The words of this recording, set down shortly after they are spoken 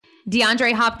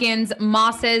DeAndre Hopkins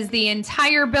mosses the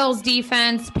entire Bills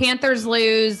defense. Panthers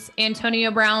lose.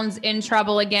 Antonio Brown's in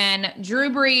trouble again.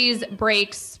 Drew Brees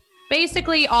breaks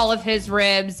basically all of his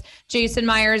ribs. Jason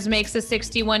Myers makes a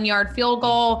 61-yard field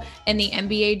goal, and the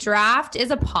NBA draft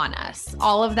is upon us.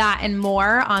 All of that and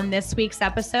more on this week's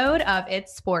episode of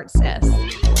It's Sports Sis.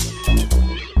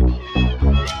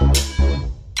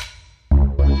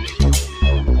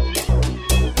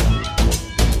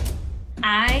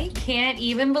 I can't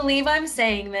even believe I'm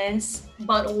saying this,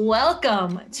 but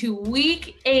welcome to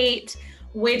week 8,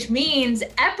 which means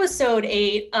episode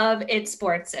 8 of It's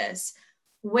Sports Sis.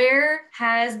 Where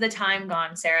has the time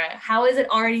gone, Sarah? How is it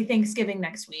already Thanksgiving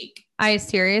next week? I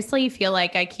seriously feel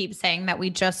like I keep saying that we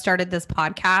just started this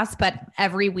podcast, but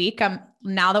every week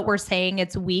now that we're saying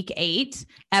it's week 8,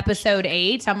 episode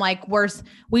 8, I'm like,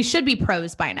 we should be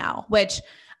pros by now, which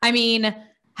I mean,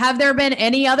 have there been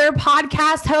any other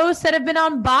podcast hosts that have been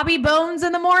on Bobby Bones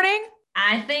in the morning?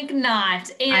 I think not.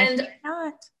 And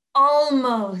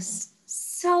almost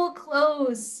so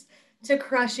close to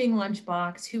crushing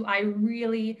Lunchbox, who I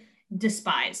really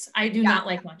despise. I do not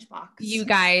like Lunchbox. You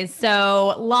guys.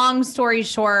 So long story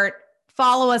short,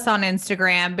 follow us on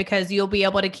Instagram because you'll be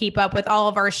able to keep up with all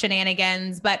of our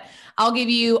shenanigans. But I'll give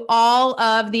you all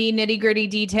of the nitty-gritty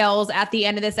details at the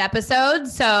end of this episode.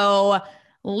 So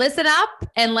listen up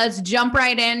and let's jump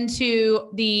right into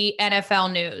the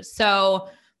NFL news. So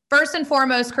first and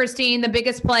foremost, Christine, the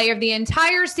biggest play of the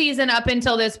entire season up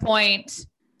until this point,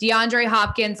 DeAndre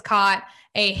Hopkins caught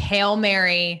a Hail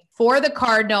Mary for the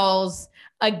Cardinals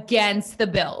against the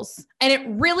Bills. And it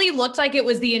really looked like it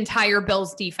was the entire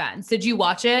Bills defense. Did you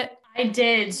watch it? I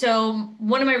did. So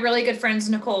one of my really good friends,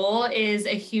 Nicole, is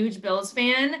a huge Bills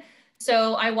fan.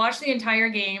 So I watched the entire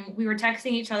game. We were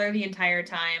texting each other the entire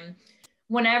time.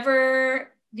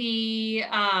 Whenever the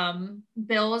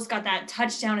Bills got that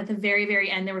touchdown at the very,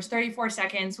 very end, there was 34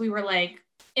 seconds. We were like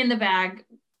in the bag.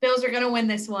 Bills are going to win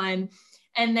this one.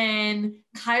 And then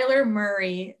Kyler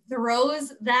Murray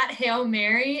throws that Hail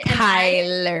Mary. And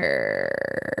I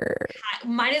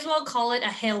might as well call it a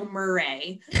Hail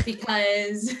Murray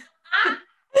because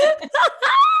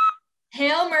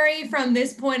Hail Murray from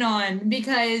this point on,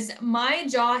 because my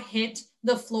jaw hit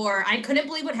the floor. I couldn't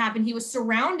believe what happened. He was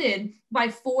surrounded by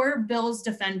 4 Bills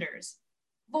defenders,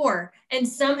 4, and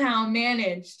somehow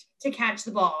managed to catch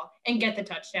the ball and get the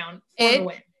touchdown for the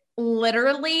win.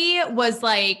 Literally was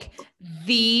like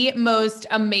the most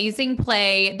amazing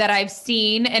play that I've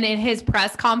seen. And in his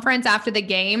press conference after the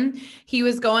game, he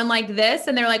was going like this.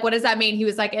 And they're like, what does that mean? He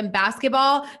was like, in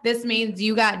basketball, this means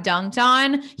you got dunked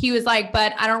on. He was like,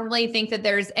 but I don't really think that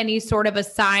there's any sort of a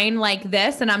sign like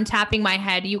this. And I'm tapping my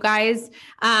head, you guys,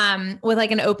 with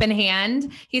like an open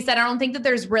hand. He said, I don't think that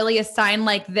there's really a sign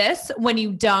like this when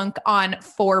you dunk on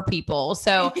 4 people.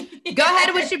 So go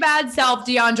ahead with your bad self,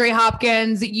 DeAndre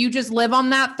Hopkins. You just live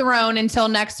on that throne until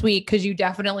next week because you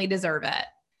definitely deserve it.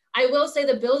 I will say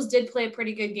the Bills did play a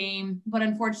pretty good game, but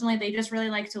unfortunately they just really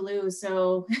like to lose.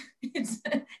 So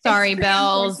sorry,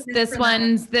 Bills. This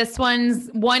one's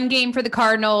 1 game for the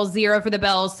Cardinals, 0 for the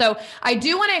Bills. So I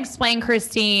do want to explain,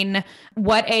 Christine,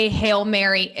 what a Hail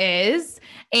Mary is.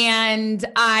 And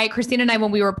Christine and I,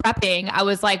 when we were prepping, I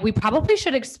was like, we probably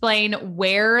should explain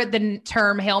where the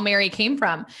term Hail Mary came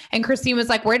from. And Christine was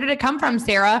like, where did it come from,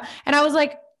 Sarah? And I was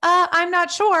like, I'm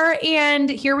not sure. And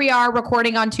here we are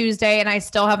recording on Tuesday and I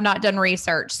still have not done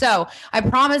research. So I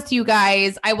promised you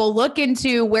guys, I will look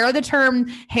into where the term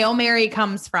Hail Mary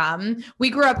comes from.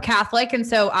 We grew up Catholic. And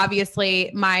so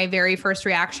obviously my very first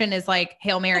reaction is like,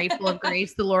 Hail Mary, full of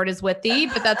grace, the Lord is with thee.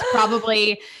 But that's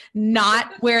probably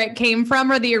not where it came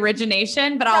from or the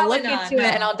origination, but I'll look into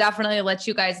it and I'll definitely let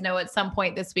you guys know at some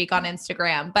point this week on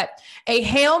Instagram. But a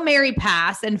Hail Mary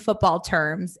pass in football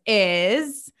terms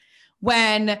is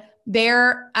when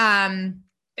there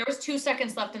was 2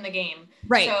 seconds left in the game.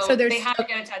 Right. So they had to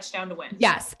get a touchdown to win.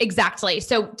 Yes, exactly.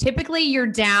 So typically you're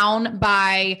down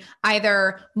by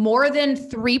either more than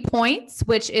 3 points,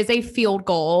 which is a field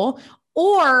goal,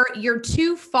 or you're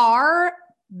too far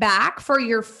back for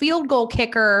your field goal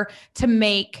kicker to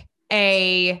make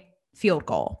a field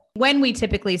goal. When we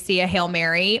typically see a Hail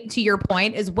Mary, to your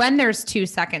point, is when there's 2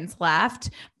 seconds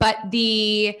left, but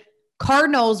the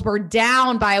Cardinals were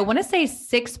down by, I want to say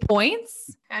 6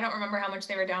 points. I don't remember how much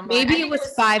they were down by. Maybe it was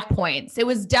 5 points. It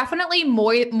was definitely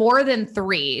more than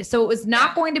 3. So it was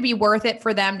not going to be worth it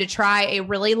for them to try a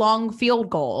really long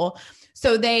field goal.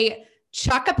 So they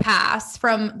chuck a pass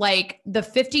from like the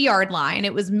 50-yard line.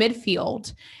 It was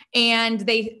midfield. And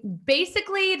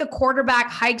the quarterback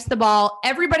hikes the ball.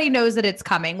 Everybody knows that it's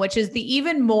coming, which is the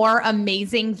even more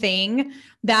amazing thing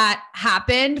that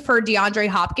happened for DeAndre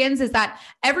Hopkins, is that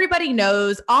everybody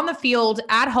knows on the field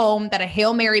at home that a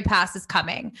Hail Mary pass is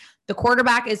coming. The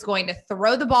quarterback is going to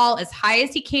throw the ball as high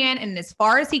as he can and as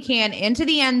far as he can into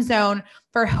the end zone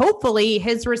for hopefully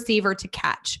his receiver to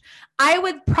catch. I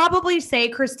would probably say,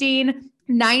 Christine,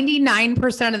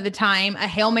 99% of the time, a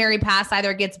Hail Mary pass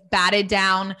either gets batted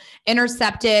down,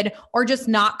 intercepted, or just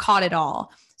not caught at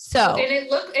all. So and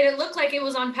it looked like it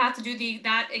was on path to do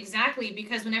that exactly,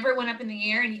 because whenever it went up in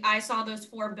the air and I saw those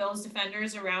 4 Bills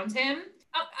defenders around him,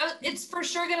 it's for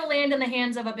sure going to land in the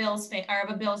hands of a Bills fan or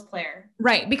of a Bills player.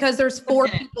 Right. Because there's 4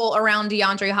 people around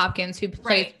DeAndre Hopkins who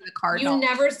play for the Cardinals. You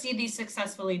never see these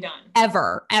successfully done.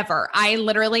 Ever. I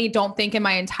literally don't think in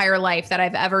my entire life that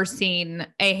I've ever seen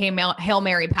a Hail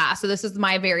Mary pass. So this is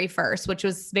my very first, which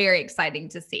was very exciting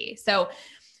to see. So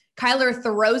Kyler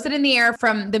throws it in the air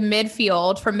from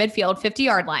midfield,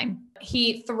 50-yard line.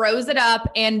 He throws it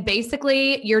up and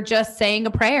basically you're just saying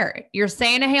a prayer. You're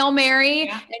saying a Hail Mary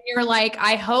and you're like,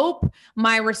 I hope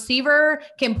my receiver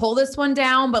can pull this one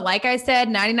down. But like I said,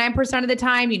 99% of the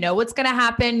time, you know what's going to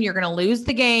happen. You're going to lose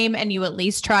the game, and you at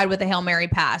least tried with a Hail Mary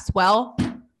pass. Well,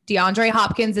 DeAndre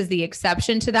Hopkins is the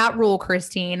exception to that rule,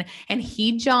 Christine. And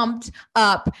he jumped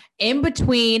up in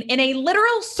between in a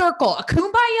literal circle, a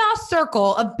kumbaya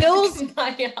circle of Bills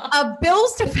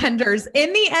defenders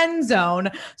in the end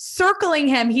zone, circling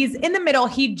him. He's in the middle.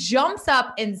 He jumps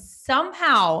up and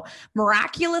somehow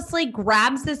miraculously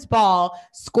grabs this ball,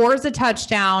 scores a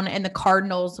touchdown, and the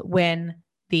Cardinals win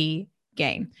the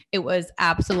game. It was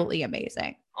absolutely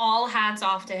amazing. All hats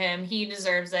off to him. He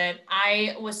deserves it.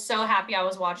 I was so happy I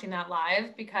was watching that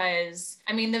live because,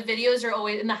 I mean, the videos are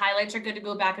always, and the highlights are good to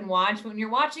go back and watch. But when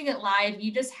you're watching it live,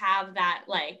 you just have that,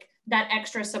 like, that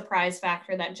extra surprise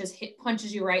factor that just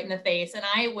punches you right in the face. And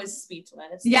I was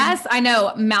speechless. Yes, I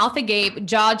know. Mouth agape,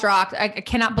 jaw dropped. I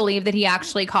cannot believe that he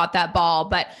actually caught that ball.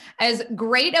 But as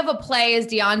great of a play as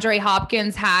DeAndre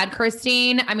Hopkins had,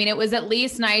 Christine, I mean, it was at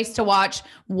least nice to watch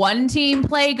one team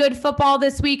play good football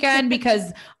this weekend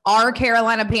because our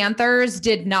Carolina Panthers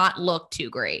did not look too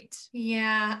great.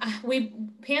 Yeah,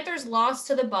 Panthers lost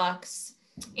to the Bucks.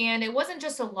 And it wasn't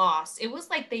just a loss. It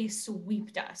was like they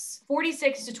sweeped us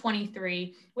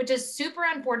 46-23, which is super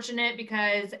unfortunate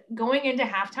because going into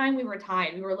halftime, we were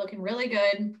tied. We were looking really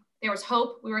good. There was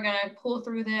hope we were going to pull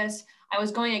through this. I was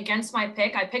going against my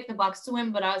pick. I picked the Bucks to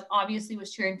win, but I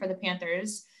was cheering for the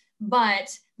Panthers.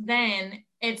 But then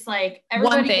it's like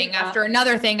one thing after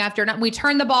another thing after another. We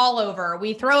turn the ball over.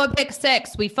 We throw a pick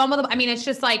six. We fumble. I mean, it's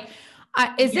just like,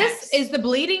 is the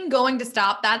bleeding going to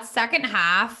stop? That second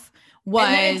half was,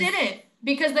 and then it didn't,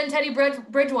 because then Teddy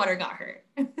Bridgewater got hurt.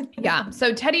 Yeah.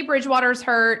 So Teddy Bridgewater's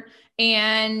hurt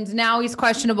and now he's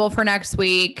questionable for next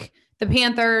week. The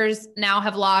Panthers now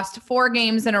have lost 4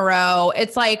 games in a row.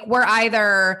 It's like we're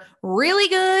either really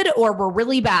good or we're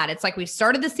really bad. It's like we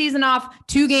started the season off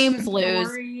 2 games lose.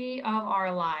 Story of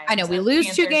our lives. I know we lose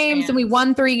Panthers 2 games and we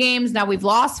won 3 games. Now we've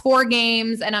lost 4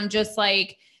 games and I'm just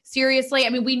like, seriously, I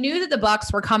mean, we knew that the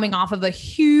Bucks were coming off of a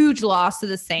huge loss to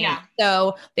the Saints,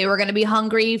 so they were going to be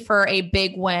hungry for a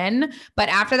big win. But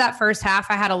after that first half,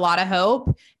 I had a lot of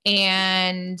hope,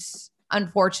 and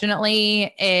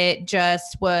unfortunately, it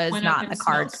just was not in the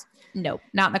cards. Nope,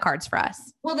 not in the cards for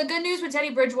us. Well, the good news with Teddy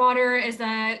Bridgewater is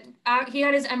that he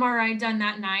had his MRI done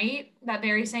that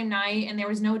very same night, and there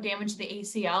was no damage to the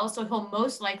ACL. So he'll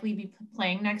most likely be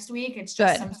playing next week. It's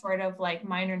just some sort of like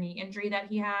minor knee injury that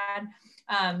he had.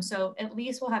 So at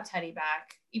least we'll have Teddy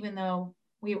back, even though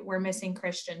we're missing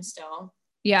Christian still.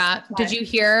 Yeah. But did you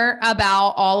hear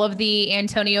about all of the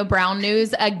Antonio Brown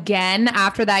news again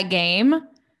after that game?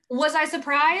 Was I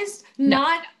surprised? No.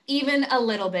 Not even a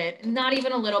little bit. Not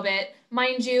even a little bit.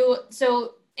 Mind you,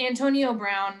 so Antonio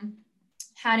Brown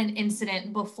had an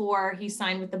incident before he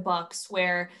signed with the Bucks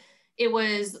where it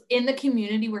was in the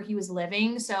community where he was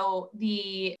living. So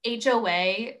the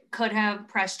HOA could have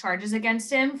pressed charges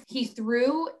against him. He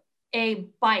threw a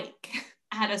bike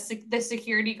at the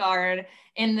security guard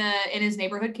in his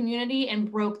neighborhood community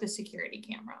and broke the security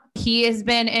camera. He has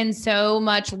been in so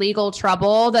much legal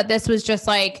trouble that this was just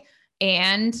like,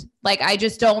 and like, I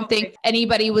just don't think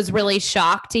anybody was really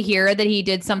shocked to hear that he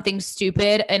did something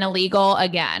stupid and illegal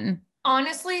again.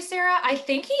 Honestly, Sarah, I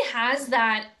think he has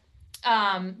that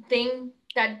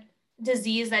that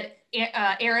disease that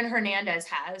Aaron Hernandez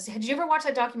has. Did you ever watch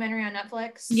that documentary on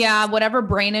Netflix? Yeah, whatever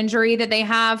brain injury that they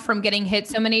have from getting hit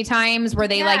so many times where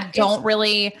they don't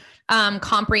really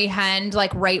comprehend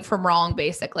like right from wrong,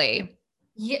 basically.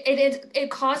 Yeah, it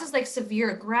causes like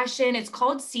severe aggression. It's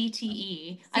called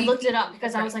CTE. I looked it up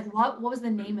because I was like, what was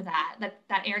the name of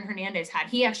that Aaron Hernandez had?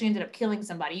 He actually ended up killing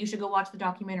somebody. You should go watch the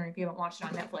documentary if you haven't watched it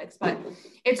on Netflix. But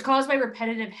it's caused by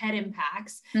repetitive head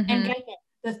impacts. And get it,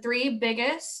 the 3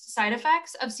 biggest side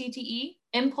effects of CTE: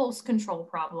 impulse control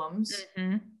problems,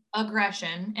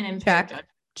 aggression, and impaired judgment.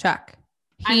 Check.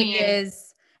 He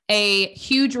is a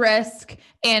huge risk.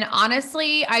 And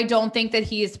honestly, I don't think that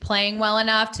he is playing well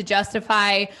enough to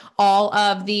justify all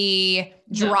of the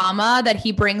drama that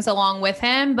he brings along with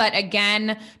him. But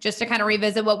again, just to kind of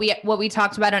revisit what we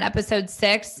talked about on episode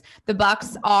 6, the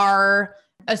Bucks are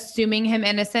assuming him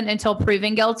innocent until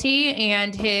proven guilty,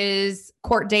 and his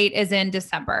court date is in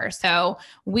December. So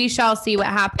we shall see what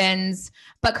happens.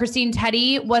 But Christine,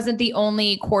 Teddy wasn't the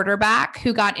only quarterback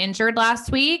who got injured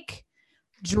last week.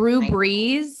 Drew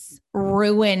Brees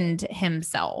ruined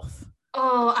himself.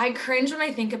 Oh, I cringe when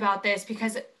I think about this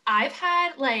because I've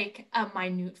had like a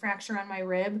minute fracture on my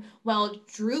rib. Well,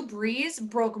 Drew Brees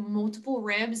broke multiple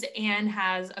ribs and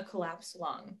has a collapsed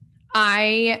lung.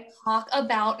 I talk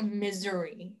about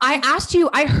misery. I asked you,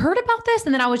 I heard about this,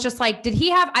 and then I was just like,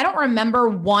 I don't remember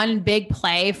one big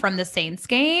play from the Saints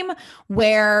game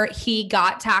where he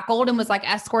got tackled and was like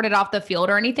escorted off the field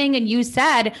or anything. And you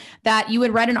said that you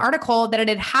had read an article that it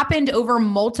had happened over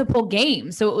multiple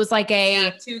games. So it was like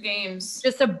 2 games,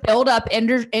 just a buildup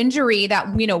injury that,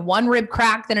 one rib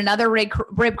cracked, then another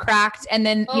rib cracked. And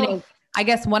then, I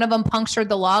guess one of them punctured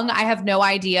the lung. I have no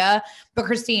idea. But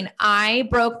Christine, I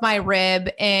broke my rib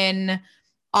in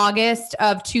August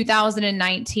of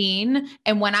 2019.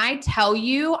 And when I tell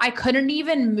you, I couldn't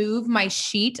even move my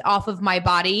sheet off of my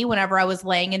body whenever I was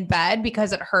laying in bed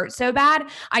because it hurt so bad.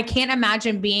 I can't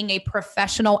imagine being a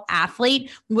professional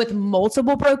athlete with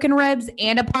multiple broken ribs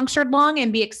and a punctured lung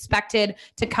and be expected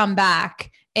to come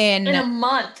back in a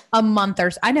month.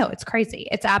 I know, it's crazy.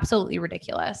 It's absolutely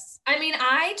ridiculous. I mean,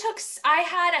 I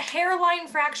had a hairline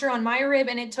fracture on my rib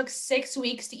and it took 6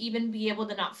 weeks to even be able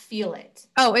to not feel it.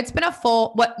 Oh, it's been a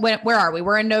full, where are we?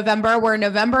 We're in November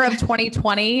of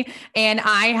 2020. And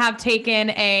I have taken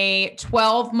a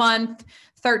 12-month,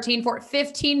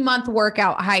 15-month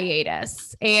workout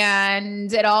hiatus.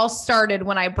 And it all started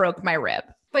when I broke my rib.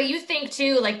 But you think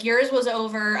too, like yours was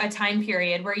over a time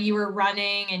period where you were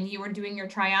running and you were doing your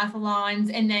triathlons,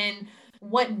 and then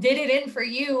what did it in for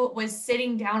you was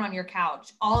sitting down on your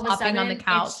couch. All of a sudden, on the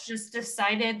couch. It's just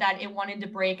decided that it wanted to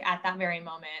break at that very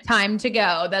moment. Time to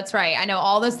go. That's right. I know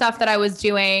all the stuff that I was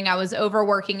doing. I was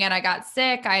overworking it. I got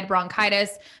sick. I had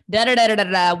bronchitis,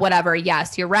 whatever.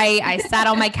 Yes, you're right. I sat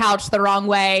on my couch the wrong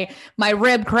way. My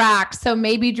rib cracked. So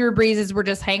maybe Drew Brees's were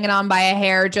just hanging on by a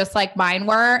hair, just like mine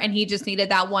were. And he just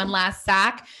needed that one last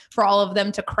sack for all of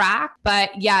them to crack. But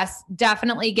yes,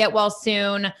 definitely get well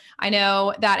soon. I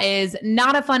know that is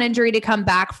not a fun injury to come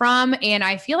back from. And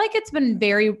I feel like it's been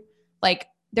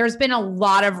there's been a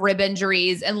lot of rib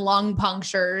injuries and lung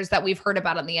punctures that we've heard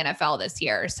about in the NFL this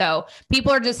year. So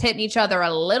people are just hitting each other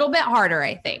a little bit harder,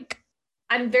 I think.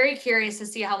 I'm very curious to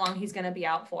see how long he's going to be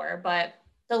out for. But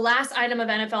the last item of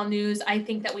NFL news I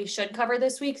think that we should cover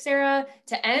this week, Sarah,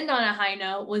 to end on a high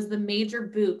note, was the major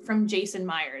boot from Jason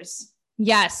Myers.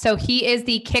 Yes. So he is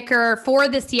the kicker for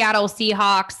the Seattle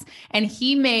Seahawks, and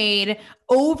he made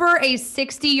over a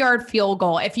 60-yard field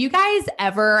goal. If you guys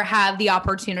ever have the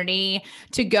opportunity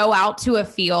to go out to a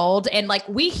field and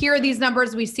we hear these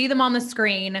numbers, we see them on the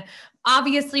screen.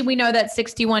 Obviously, we know that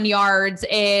 61 yards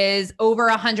is over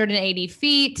 180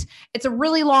 feet. It's a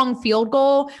really long field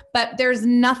goal, but there's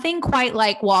nothing quite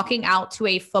like walking out to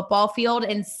a football field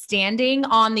and standing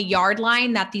on the yard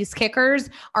line that these kickers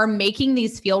are making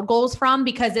these field goals from,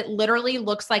 because it literally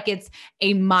looks like it's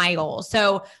a mile.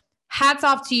 So hats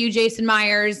off to you, Jason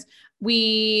Myers.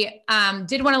 We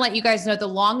did want to let you guys know the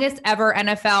longest ever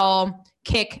NFL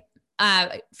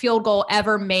field goal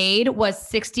ever made was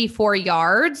 64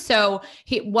 yards. So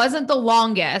it wasn't the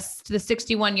longest, the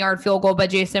 61-yard field goal by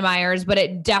Jason Myers, but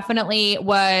it definitely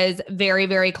was very,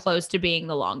 very close to being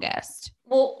the longest.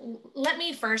 Well, let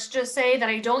me first just say that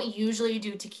I don't usually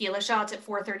do tequila shots at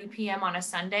 4:30 p.m. on a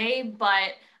Sunday,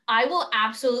 but I will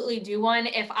absolutely do one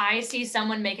if I see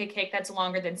someone make a kick that's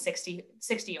longer than 60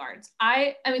 yards.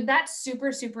 I mean, that's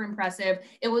super, super impressive.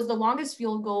 It was the longest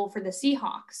field goal for the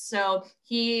Seahawks. So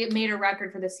he made a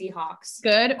record for the Seahawks.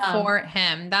 Good for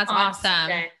him. That's awesome.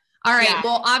 Sunday. All right. Yeah.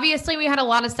 Well, obviously we had a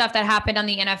lot of stuff that happened on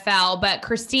the NFL, but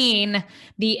Christine,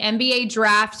 the NBA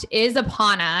draft is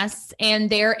upon us, and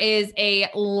there is a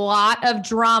lot of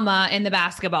drama in the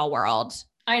basketball world.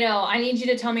 I know. I need you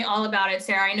to tell me all about it,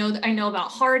 Sarah. I know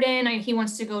about Harden. He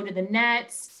wants to go to the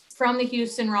Nets from the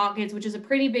Houston Rockets, which is a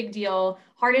pretty big deal.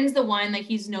 Harden's the one that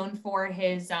he's known for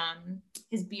his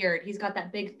his beard. He's got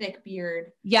that big, thick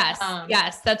beard. Yes.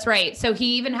 Yes, that's right. So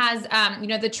he even has,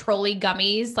 the Trolley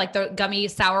gummies, like the gummy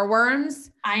sour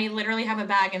worms. I literally have a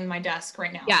bag in my desk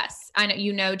right now. Yes. I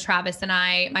know, Travis and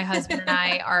I, my husband and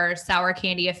I are sour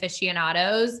candy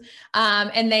aficionados.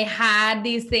 And they had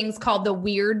these things called the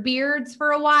Weird Beards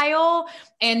for a while,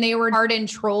 and they were Hardin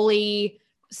Trolley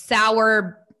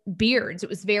sour beards. It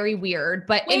was very weird.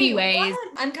 But anyways, what?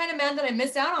 I'm kind of mad that I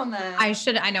missed out on that. I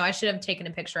should have taken a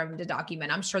picture of him to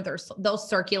document. I'm sure they'll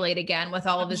circulate again with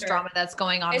all of this drama that's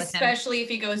going on with him. Especially if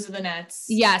he goes to the Nets.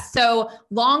 Yes. So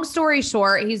long story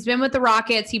short, he's been with the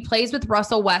Rockets. He plays with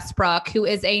Russell Westbrook, who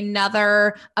is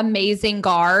another amazing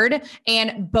guard.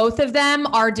 And both of them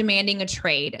are demanding a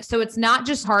trade. So it's not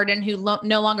just Harden who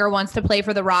no longer wants to play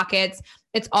for the Rockets.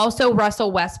 It's also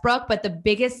Russell Westbrook. But the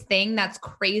biggest thing that's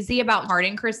crazy about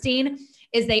Harden, Christine,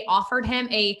 is they offered him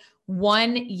a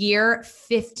 1-year,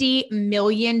 $50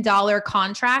 million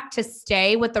contract to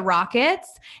stay with the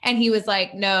Rockets. And he was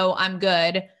like, no, I'm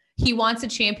good. He wants a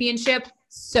championship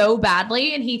so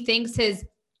badly. And he thinks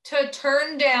to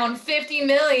turn down $50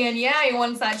 million. Yeah, he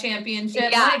wants that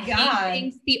championship. Yeah, my God. He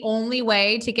thinks the only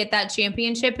way to get that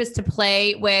championship is to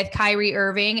play with Kyrie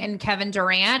Irving and Kevin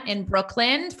Durant in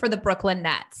Brooklyn for the Brooklyn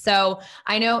Nets. So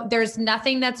I know there's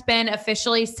nothing that's been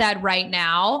officially said right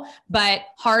now, but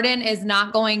Harden is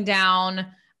not going down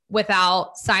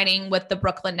without signing with the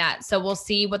Brooklyn Nets. So we'll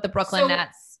see what the Brooklyn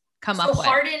Nets come up with.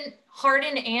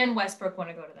 Harden and Westbrook want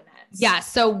to go to the Nets. Yeah.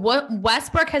 So what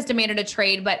Westbrook has demanded a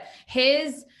trade, but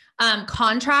his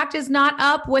contract is not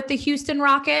up with the Houston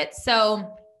Rockets.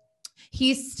 So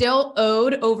he's still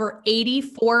owed over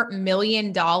 $84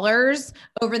 million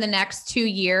over the next 2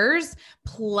 years,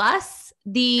 plus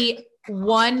the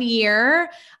 1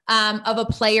 year of a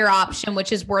player option,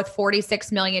 which is worth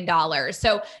 $46 million.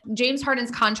 So James Harden's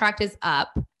contract is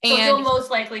up. So he'll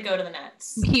most likely go to the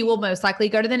Nets. He will most likely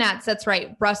go to the Nets. That's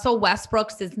right. Russell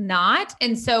Westbrook's is not.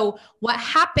 And so what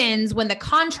happens when the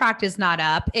contract is not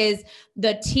up is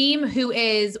the team who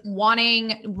is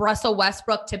wanting Russell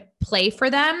Westbrook to play for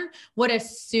them would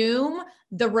assume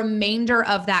the remainder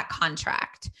of that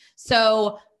contract.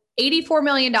 So $84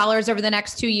 million over the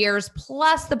next 2 years,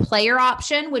 plus the player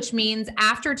option, which means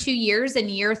after 2 years in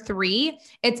year 3,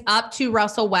 it's up to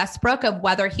Russell Westbrook of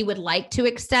whether he would like to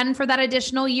extend for that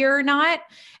additional year or not.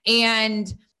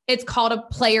 And it's called a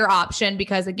player option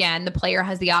because, again, the player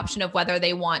has the option of whether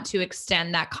they want to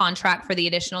extend that contract for the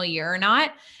additional year or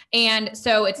not. And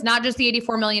so it's not just the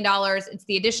 $84 million, it's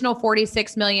the additional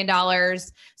 $46 million.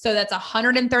 So that's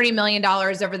 $130 million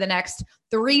over the next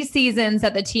 3 seasons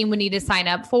that the team would need to sign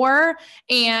up for.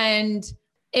 And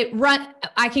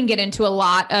I can get into a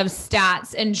lot of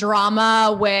stats and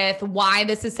drama with why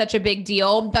this is such a big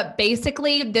deal, but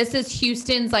basically this is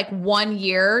Houston's 1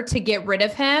 year to get rid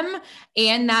of him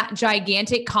and that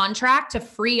gigantic contract to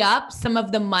free up some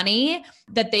of the money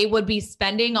that they would be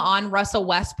spending on Russell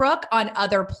Westbrook on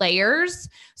other players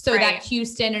so that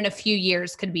Houston in a few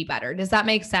years could be better. Does that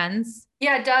make sense?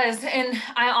 Yeah, it does. And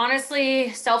I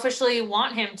honestly, selfishly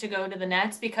want him to go to the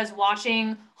Nets because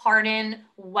watching Harden,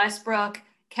 Westbrook,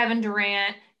 Kevin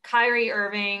Durant, Kyrie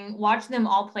Irving, watch them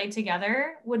all play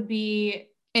together would be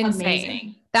insane.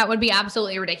 Amazing. That would be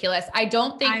absolutely ridiculous. I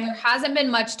don't think there hasn't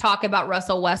been much talk about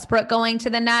Russell Westbrook going to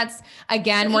the Nets.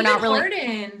 Again, we're not really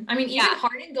Harden. I mean, even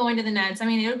Harden going to the Nets. I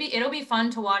mean, it'll be fun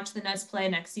to watch the Nets play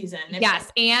next season.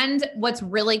 Yes. And what's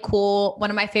really cool, one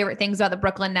of my favorite things about the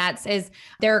Brooklyn Nets is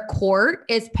their court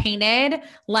is painted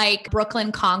like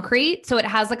Brooklyn concrete. So it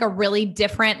has a really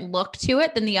different look to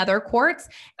it than the other courts.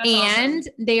 That's awesome.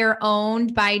 They are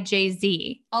owned by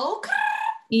Jay-Z. Okay.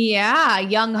 Yeah,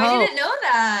 Young Hov. I didn't know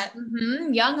that.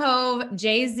 Mm-hmm. Young Hov,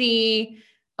 Jay-Z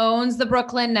owns the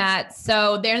Brooklyn Nets.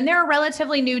 So they're a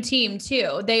relatively new team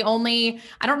too. I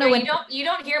don't know when you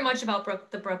don't hear much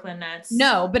about the Brooklyn Nets.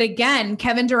 No, but again,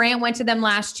 Kevin Durant went to them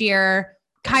last year.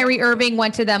 Kyrie Irving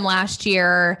went to them last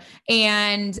year.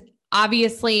 And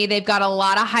obviously they've got a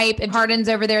lot of hype and Harden's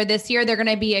over there this year. They're going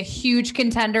to be a huge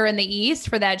contender in the East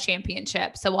for that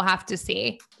championship. So we'll have to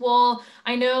see. Well,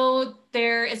 I know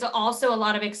there is also a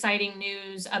lot of exciting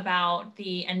news about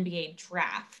the NBA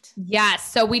draft.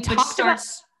 Yes. So we talked about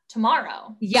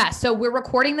tomorrow. Yeah. So we're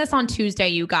recording this on Tuesday,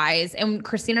 you guys. And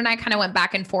Christina and I kind of went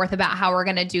back and forth about how we're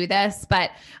going to do this,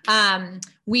 but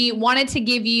we wanted to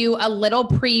give you a little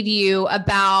preview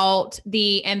about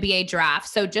the NBA draft.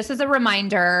 So just as a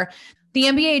reminder, the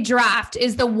NBA draft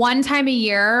is the one time a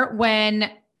year when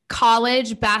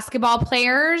college basketball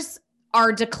players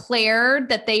are declared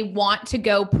that they want to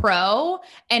go pro,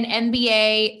 and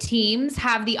NBA teams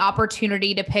have the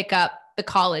opportunity to pick up the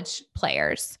college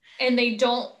players. And they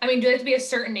don't, I mean, do they have to be a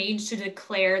certain age to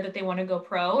declare that they want to go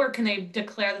pro, or can they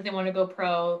declare that they want to go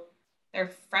pro their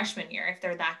freshman year if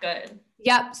they're that good?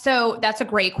 Yep. So that's a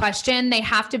great question. They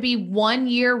have to be 1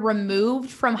 year removed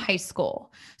from high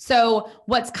school. So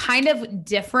what's kind of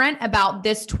different about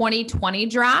this 2020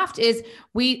 draft is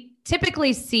we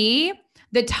typically see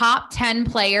the top 10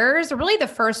 players, or really the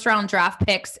first round draft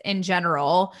picks in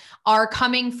general, are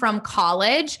coming from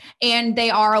college, and they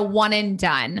are a one and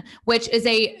done, which is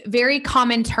a very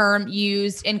common term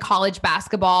used in college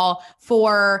basketball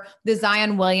for the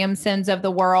Zion Williamsons of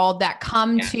the world that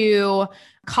come to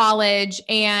college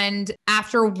and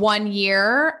after 1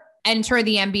 year enter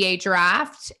the NBA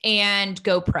draft and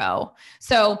go pro.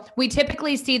 So we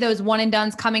typically see those one and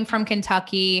dones coming from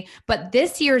Kentucky, but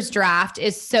this year's draft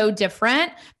is so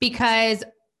different because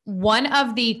one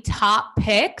of the top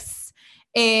picks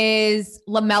is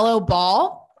LaMelo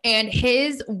Ball. And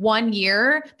his 1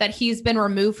 year that he's been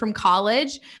removed from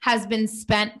college has been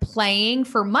spent playing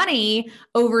for money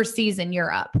overseas in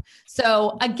Europe.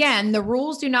 So again, the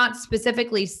rules do not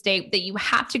specifically state that you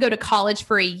have to go to college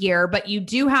for a year, but you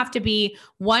do have to be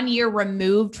 1 year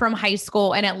removed from high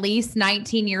school and at least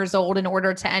 19 years old in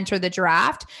order to enter the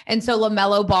draft. And so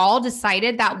LaMelo Ball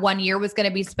decided that 1 year was going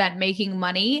to be spent making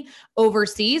money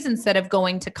overseas instead of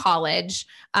going to college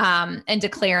and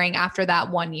declaring after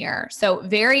that 1 year. So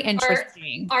very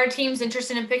interesting. Are teams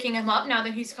interested in picking him up now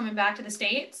that he's coming back to the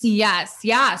States? Yes.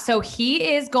 Yeah. So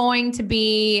he is going to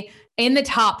be in the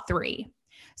top 3.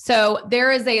 So there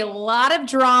is a lot of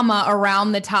drama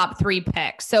around the top 3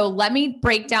 picks. So let me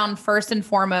break down first and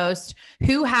foremost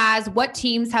what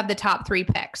teams have the top 3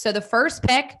 picks. So the first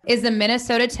pick is the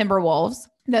Minnesota Timberwolves.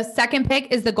 The second pick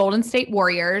is the Golden State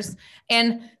Warriors.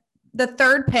 And the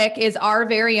third pick is our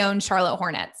very own Charlotte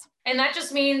Hornets. And that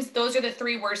just means those are the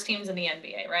 3 worst teams in the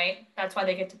NBA, right? That's why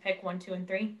they get to pick 1, 2, and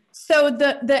 3. So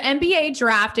the NBA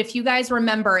draft, if you guys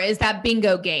remember, is that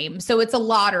bingo game. So it's a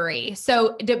lottery.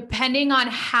 So depending on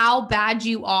how bad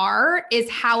you are is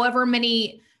however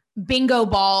many bingo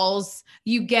balls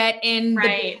you get in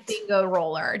the bingo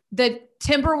roller. The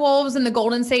Timberwolves and the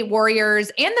Golden State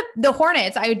Warriors and the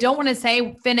Hornets, I don't want to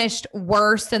say finished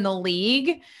worst in the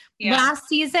league last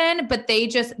season, but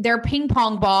their ping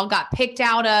pong ball got picked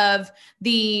out of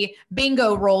the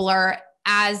bingo roller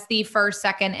as the first,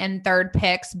 second, and third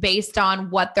picks based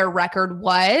on what their record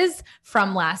was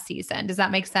from last season. Does that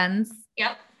make sense?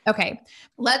 Yep. Okay.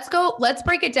 Let's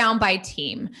break it down by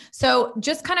team. So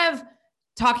just kind of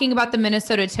talking about the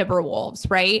Minnesota Timberwolves,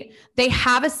 right? They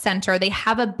have a center, they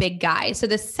have a big guy. So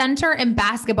the center in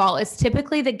basketball is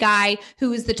typically the guy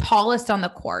who is the tallest on the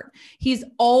court. He's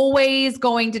always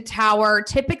going to tower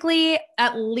typically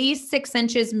at least 6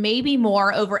 inches, maybe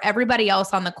more, over everybody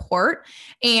else on the court.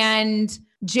 And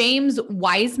James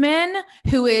Wiseman,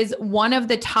 who is one of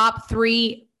the top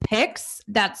 3 picks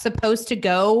that's supposed to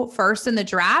go first in the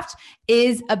draft,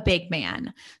 is a big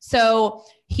man. So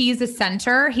he's a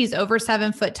center. He's over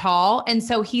 7 foot tall. And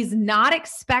so he's not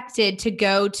expected to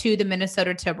go to the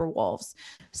Minnesota Timberwolves.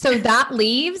 So that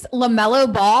leaves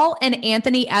LaMelo Ball and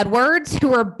Anthony Edwards,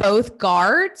 who are both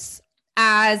guards,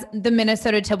 as the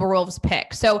Minnesota Timberwolves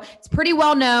pick. So it's pretty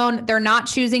well known. They're not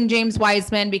choosing James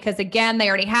Wiseman because, again, they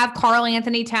already have Karl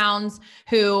Anthony Towns,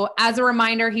 who, as a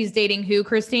reminder, he's dating who,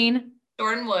 Christine?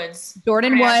 Jordyn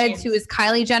Woods, who is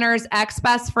Kylie Jenner's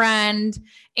ex-best friend.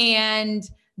 And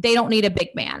they don't need a big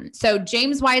man. So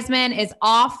James Wiseman is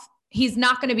off. He's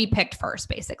not going to be picked first,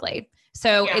 basically.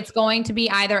 So it's going to be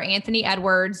either Anthony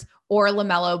Edwards or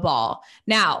LaMelo Ball.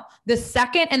 Now, the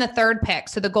second and the third pick,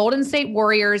 so the Golden State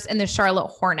Warriors and the Charlotte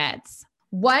Hornets,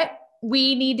 what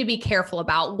we need to be careful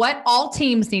about, what all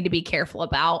teams need to be careful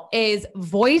about, is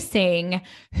voicing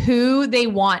who they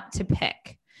want to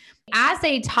pick. As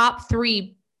a top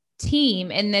 3 team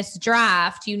in this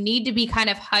draft, you need to be kind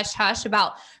of hush-hush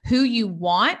about who you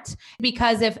want,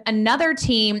 because if another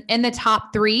team in the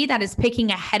top 3 that is picking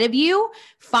ahead of you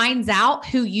finds out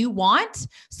who you want,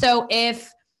 so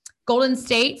if Golden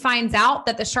State finds out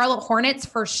that the Charlotte Hornets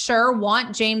for sure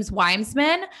want James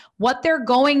Wiseman, what they're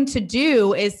going to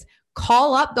do is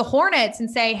call up the Hornets and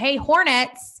say, hey,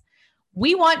 Hornets,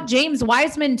 we want James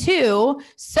Wiseman too.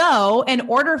 So in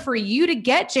order for you to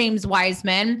get James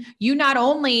Wiseman, you not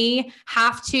only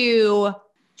have to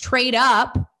trade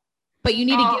up, but you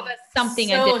need to give us something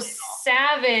so additional.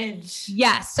 Savage.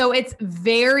 Yes. So it's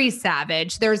very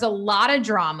savage. There's a lot of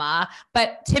drama,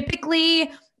 but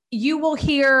typically you will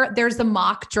hear there's a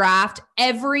mock draft.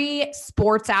 Every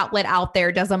sports outlet out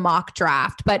there does a mock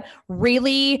draft, but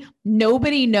really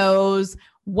nobody knows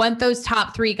what those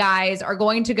top 3 guys are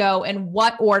going to go in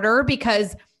what order,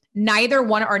 because neither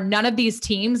one or none of these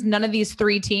teams, none of these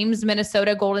three teams,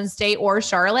 Minnesota, Golden State, or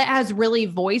Charlotte, has really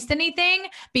voiced anything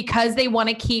because they want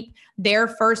to keep their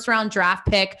first round draft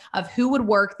pick of who would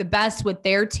work the best with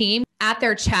their team at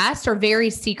their chest, or very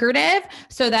secretive,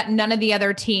 so that none of the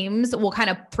other teams will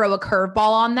kind of throw a curveball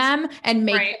on them and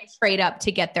make them trade up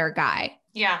to get their guy.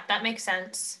 Yeah, that makes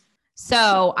sense.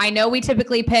 So I know we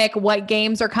typically pick what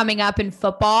games are coming up in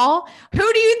football.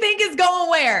 Who do you think is going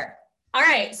where? All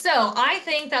right. So I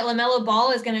think that LaMelo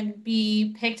Ball is going to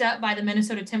be picked up by the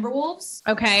Minnesota Timberwolves.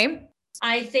 Okay.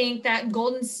 I think that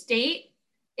Golden State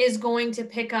is going to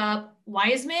pick up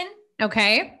Wiseman.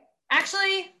 Okay.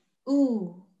 Actually,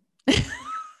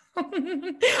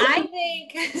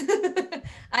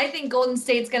 I think Golden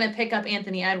State's going to pick up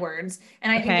Anthony Edwards,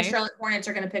 and I think the Charlotte Hornets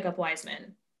are going to pick up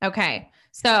Wiseman. Okay.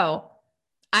 So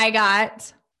I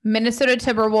got Minnesota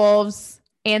Timberwolves,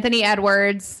 Anthony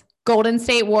Edwards, Golden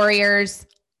State Warriors,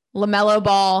 LaMelo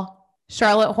Ball,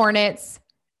 Charlotte Hornets,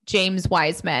 James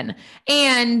Wiseman.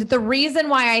 And the reason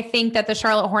why I think that the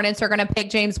Charlotte Hornets are going to pick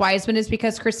James Wiseman is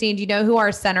because, Christine, do you know who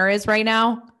our center is right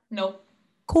now? Nope.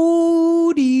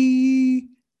 Cody.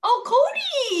 Oh,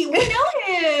 Cody. We know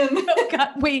him. Oh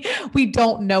God, we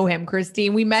don't know him,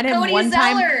 Christine. We met him Cody one Zeller.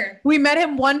 time. We met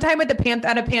him one time at a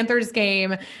Panthers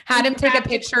game, had him take a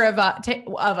picture of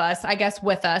us, I guess,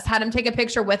 with us, had him take a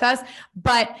picture with us,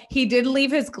 but he did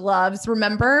leave his gloves,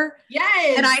 remember?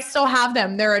 Yes. And I still have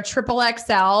them. They're a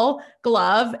XXL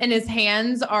glove and his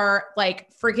hands are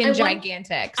like freaking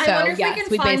gigantic. So I wonder if yes,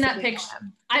 we can find that picture.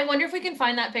 I wonder if we can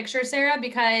find that picture, Sarah,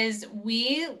 because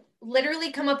we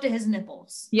literally come up to his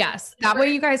nipples. Yes. That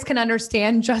way you guys can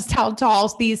understand just how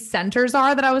tall these centers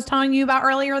are that I was telling you about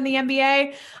earlier in the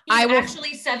NBA.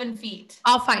 Actually 7 feet.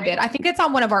 I'll find it. I think it's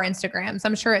on one of our Instagrams.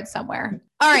 I'm sure it's somewhere.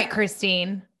 All right,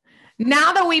 Christine.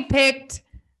 Now that we picked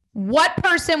what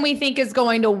person we think is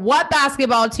going to what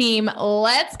basketball team,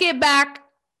 let's get back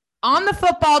on the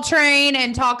football train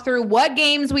and talk through what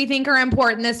games we think are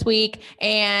important this week,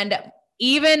 and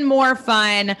even more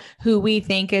fun, who we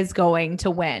think is going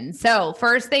to win. So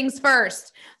first things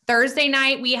first, Thursday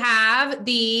night, we have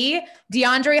the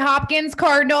DeAndre Hopkins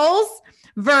Cardinals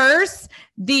versus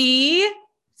the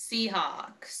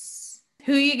Seahawks.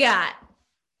 Who you got?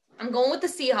 I'm going with the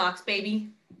Seahawks,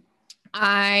 baby.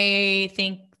 I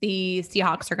think the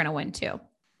Seahawks are going to win too.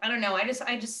 I don't know.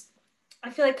 I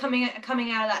feel like coming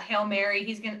out of that Hail Mary,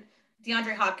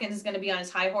 DeAndre Hopkins is going to be on his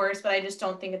high horse, but I just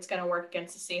don't think it's going to work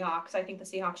against the Seahawks. I think the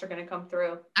Seahawks are going to come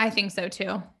through. I think so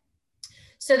too.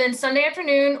 So then Sunday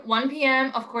afternoon, 1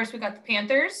 p.m., of course, we got the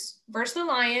Panthers versus the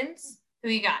Lions. Who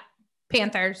you got?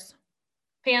 Panthers.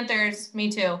 Panthers,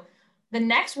 me too. The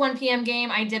next 1 p.m. game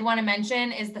I did want to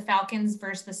mention is the Falcons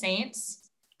versus the Saints.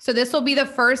 So this will be the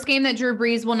first game that Drew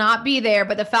Brees will not be there,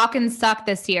 but the Falcons suck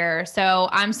this year. So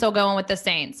I'm still going with the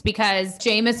Saints because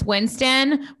Jameis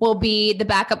Winston will be the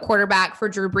backup quarterback for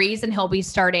Drew Brees, and he'll be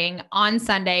starting on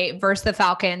Sunday versus the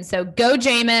Falcons. So go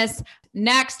Jameis.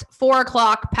 Next,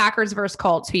 4:00, Packers versus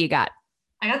Colts. Who you got?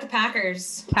 I got the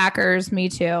Packers. Packers, me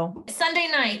too. Sunday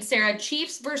night, Sarah,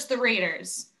 Chiefs versus the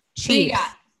Raiders. Chiefs. Who you got?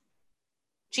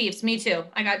 Chiefs, me too.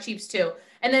 I got Chiefs too.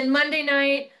 And then Monday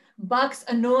night, Bucks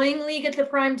annoyingly get the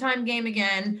primetime game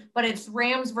again, but it's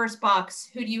Rams versus Bucks.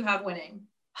 Who do you have winning?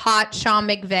 Hot Sean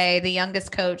McVay, the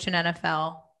youngest coach in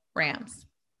NFL. Rams.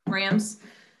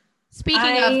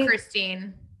 Speaking of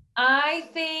Christine. I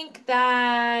think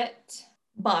that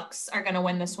Bucks are going to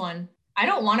win this one. I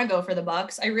don't want to go for the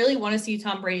Bucks. I really want to see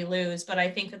Tom Brady lose, but I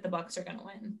think that the Bucks are going to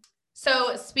win.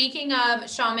 So speaking of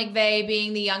Sean McVay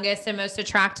being the youngest and most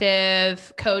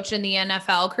attractive coach in the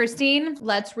NFL, Christine,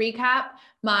 let's recap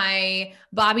my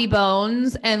Bobby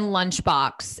Bones and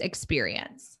Lunchbox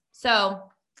experience. So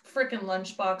freaking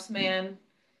Lunchbox, man.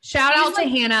 Shout out to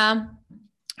Hannah.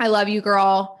 I love you,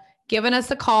 girl. Giving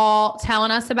us a call,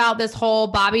 telling us about this whole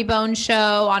Bobby Bones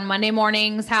show on Monday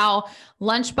mornings, how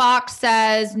Lunchbox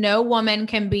says no woman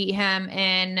can beat him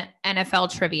in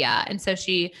NFL trivia. And so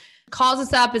she calls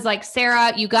us up, is like,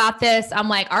 Sarah, you got this. I'm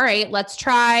like, all right, let's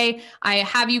try. I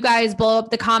have you guys blow up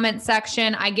the comment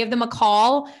section. I give them a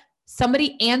call.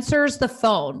 Somebody answers the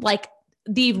phone. Like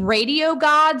the radio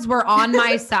gods were on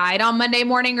my side on Monday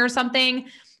morning or something.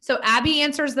 So Abby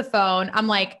answers the phone. I'm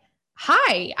like,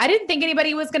 hi, I didn't think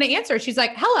anybody was going to answer. She's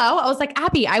like, hello. I was like,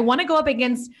 Abby, I want to go up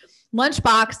against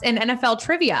Lunchbox in NFL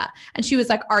trivia. And she was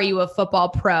like, are you a football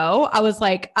pro? I was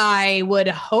like, I would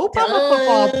hope I'm a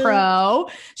football pro.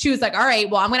 She was like, all right,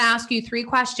 well, I'm going to ask you 3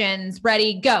 questions.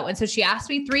 Ready, go. And so she asked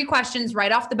me 3 questions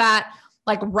right off the bat,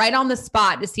 like right on the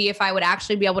spot, to see if I would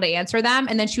actually be able to answer them.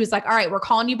 And then she was like, all right, we're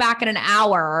calling you back in an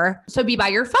hour. So be by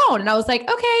your phone. And I was like,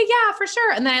 okay, yeah, for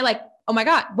sure. And then I like, oh my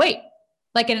God, wait,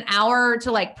 like an hour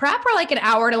to like prep or like an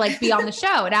hour to like be on the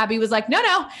show? And Abby was like,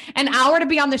 no, an hour to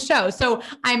be on the show. So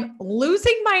I'm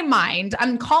losing my mind.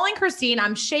 I'm calling Christine.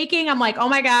 I'm shaking. I'm like, oh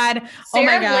my God.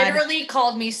 Sarah literally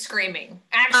called me screaming,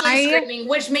 screaming,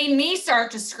 which made me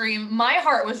start to scream. My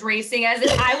heart was racing as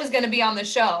if I was going to be on the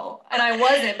show, and I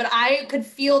wasn't, but I could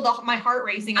feel my heart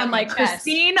racing. I'm like,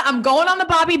 Christine, I'm going on the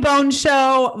Bobby Bones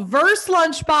show versus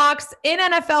Lunchbox in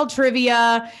NFL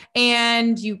trivia.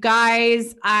 And you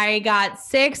guys, I got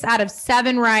 6 out of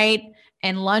 7 right.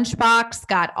 And Lunchbox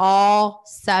got all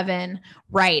 7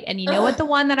 right. And you know what the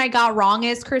one that I got wrong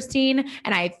is, Christine?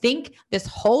 And I think this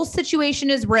whole situation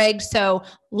is rigged. So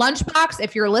Lunchbox,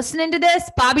 if you're listening to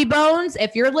this, Bobby Bones,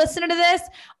 if you're listening to this,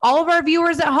 all of our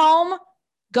viewers at home,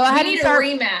 go ahead and start a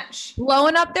rematch,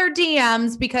 blowing up their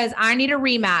DMs, because I need a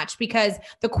rematch. Because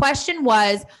the question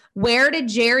was, where did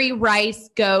Jerry Rice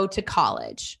go to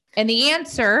college? And the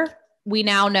answer we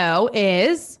now know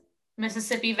is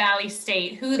Mississippi Valley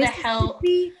State. Who the hell?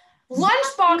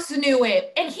 Lunchbox knew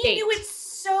it, and he knew it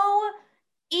so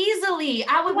easily.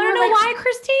 I would want to know why,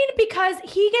 Christine? Because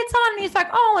he gets on and he's like,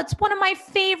 oh, it's one of my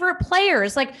favorite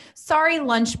players. Like, sorry,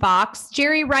 Lunchbox.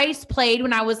 Jerry Rice played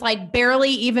when I was like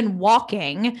barely even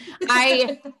walking.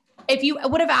 If you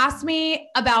would have asked me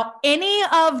about any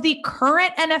of the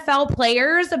current NFL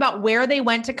players, about where they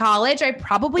went to college, I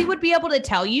probably would be able to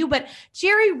tell you. But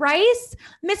Jerry Rice,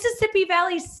 Mississippi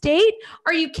Valley State,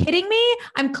 are you kidding me?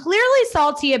 I'm clearly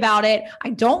salty about it. I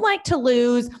don't like to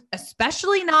lose,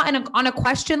 especially not on a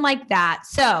question like that.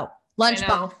 So,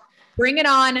 Lunchbox, bring it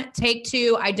on. Take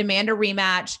 2. I demand a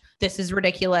rematch. This is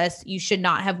ridiculous. You should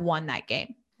not have won that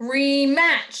game.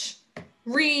 Rematch.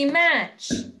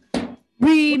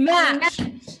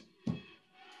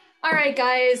 All right,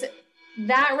 guys,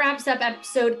 that wraps up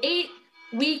episode 8,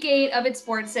 week 8 of It's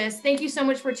Sports Sis. Thank you so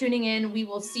much for tuning in. We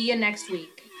will see you next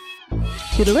week.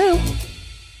 Toodaloo.